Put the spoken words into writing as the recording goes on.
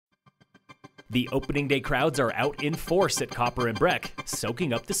The opening day crowds are out in force at Copper and Breck,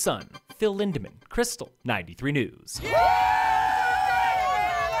 soaking up the sun. Phil Lindemann, Krystal, 93 News.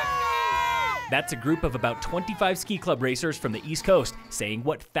 That's a group of about 25 ski club racers from the East Coast saying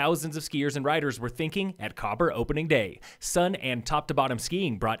what thousands of skiers and riders were thinking at Copper opening day. Sun and top-to-bottom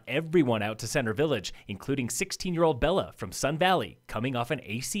skiing brought everyone out to Center Village, including 16-year-old Bella from Sun Valley, coming off an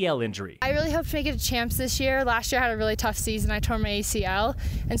ACL injury. I really hope to make it to champs this year. Last year I had a really tough season. I tore my ACL,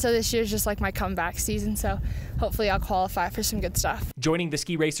 and so this year's just like my comeback season, so hopefully I'll qualify for some good stuff. Joining the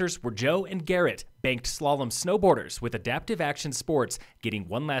ski racers were Joe and Garrett, banked slalom snowboarders with Adaptive Action Sports, getting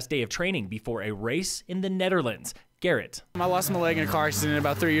one last day of training before a race in the Netherlands. Garrett. I lost my leg in a car accident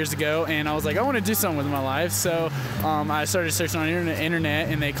about 3 years ago, and I was like, I want to do something with my life. So I started searching on the internet,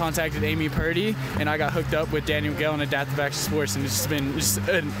 and they contacted Amy Purdy, and I got hooked up with Daniel Gale and Adaptive Action Sports, and it's just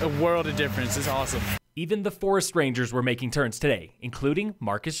been a world of difference. It's awesome. Even the forest rangers were making turns today, including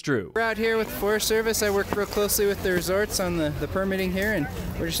Marcus Drew. We're out here with the Forest Service. I work real closely with the resorts on the permitting here, and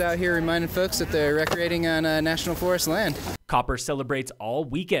we're just out here reminding folks that they're recreating on national forest land. Copper celebrates all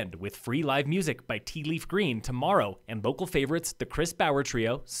weekend with free live music by Tea Leaf Green tomorrow and local favorites the Chris Bauer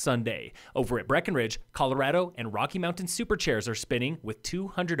Trio Sunday. Over at Breckenridge, Colorado and Rocky Mountain Superchairs are spinning with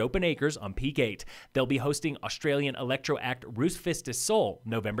 200 open acres on Peak 8. They'll be hosting Australian electro act Roosfistus Soul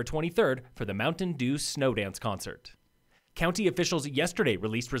November 23rd for the Mountain Dew Snow Dance concert. County officials yesterday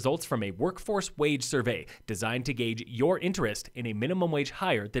released results from a workforce wage survey designed to gauge your interest in a minimum wage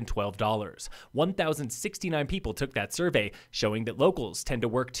higher than $12. 1,069 people took that survey, showing that locals tend to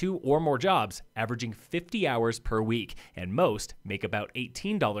work 2 or more jobs, averaging 50 hours per week, and most make about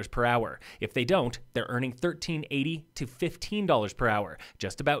 $18 per hour. If they don't, they're earning $13.80 to $15 per hour,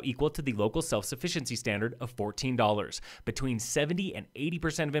 just about equal to the local self-sufficiency standard of $14. Between 70 and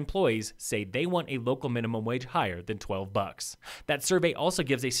 80% of employees say they want a local minimum wage higher than $12. That survey also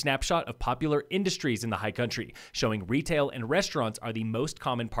gives a snapshot of popular industries in the high country, showing retail and restaurants are the most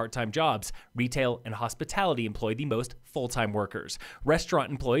common part-time jobs. Retail and hospitality employ the most full-time workers.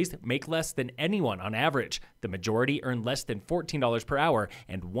 Restaurant employees make less than anyone on average. The majority earn less than $14 per hour,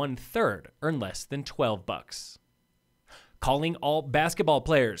 and 1/3 earn less than $12. Calling all basketball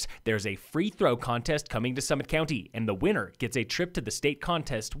players. There's a free throw contest coming to Summit County, and the winner gets a trip to the state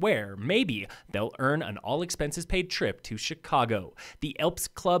contest where, maybe, they'll earn an all-expenses-paid trip to Chicago. The Elks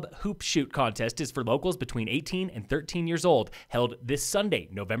Hoop Shoot contest is for locals between 18 and 13 years old, held this Sunday,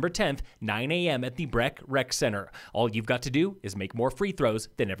 November 10th, 9 a.m. at the Breck Rec Center. All you've got to do is make more free throws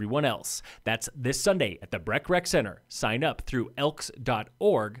than everyone else. That's this Sunday at the Breck Rec Center. Sign up through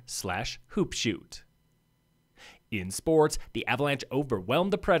elks.org/hoopshoot. In sports, the Avalanche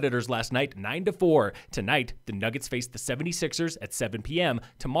overwhelmed the Predators last night 9-4. Tonight, the Nuggets face the 76ers at 7 p.m.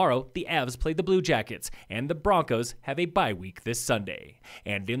 Tomorrow, the Avs play the Blue Jackets, and the Broncos have a bye week this Sunday.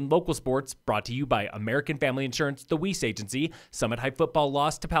 And in local sports, brought to you by American Family Insurance, the Weiss Agency, Summit High football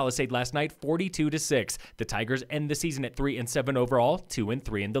lost to Palisade last night 42-6. The Tigers end the season at 3-7 overall,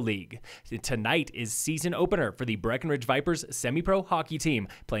 2-3 in the league. Tonight is season opener for the Breckenridge Vipers semi-pro hockey team,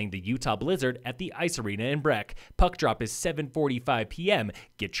 playing the Utah Blizzard at the Ice Arena in Breck. Puck drop is 7:45 p.m.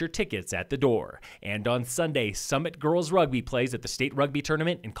 Get your tickets at the door. And on Sunday, Summit Girls Rugby plays at the State Rugby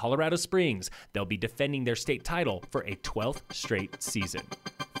Tournament in Colorado Springs. They'll be defending their state title for a 12th straight season.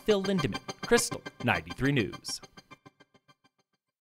 Phil Lindemann, Krystal, 93 News.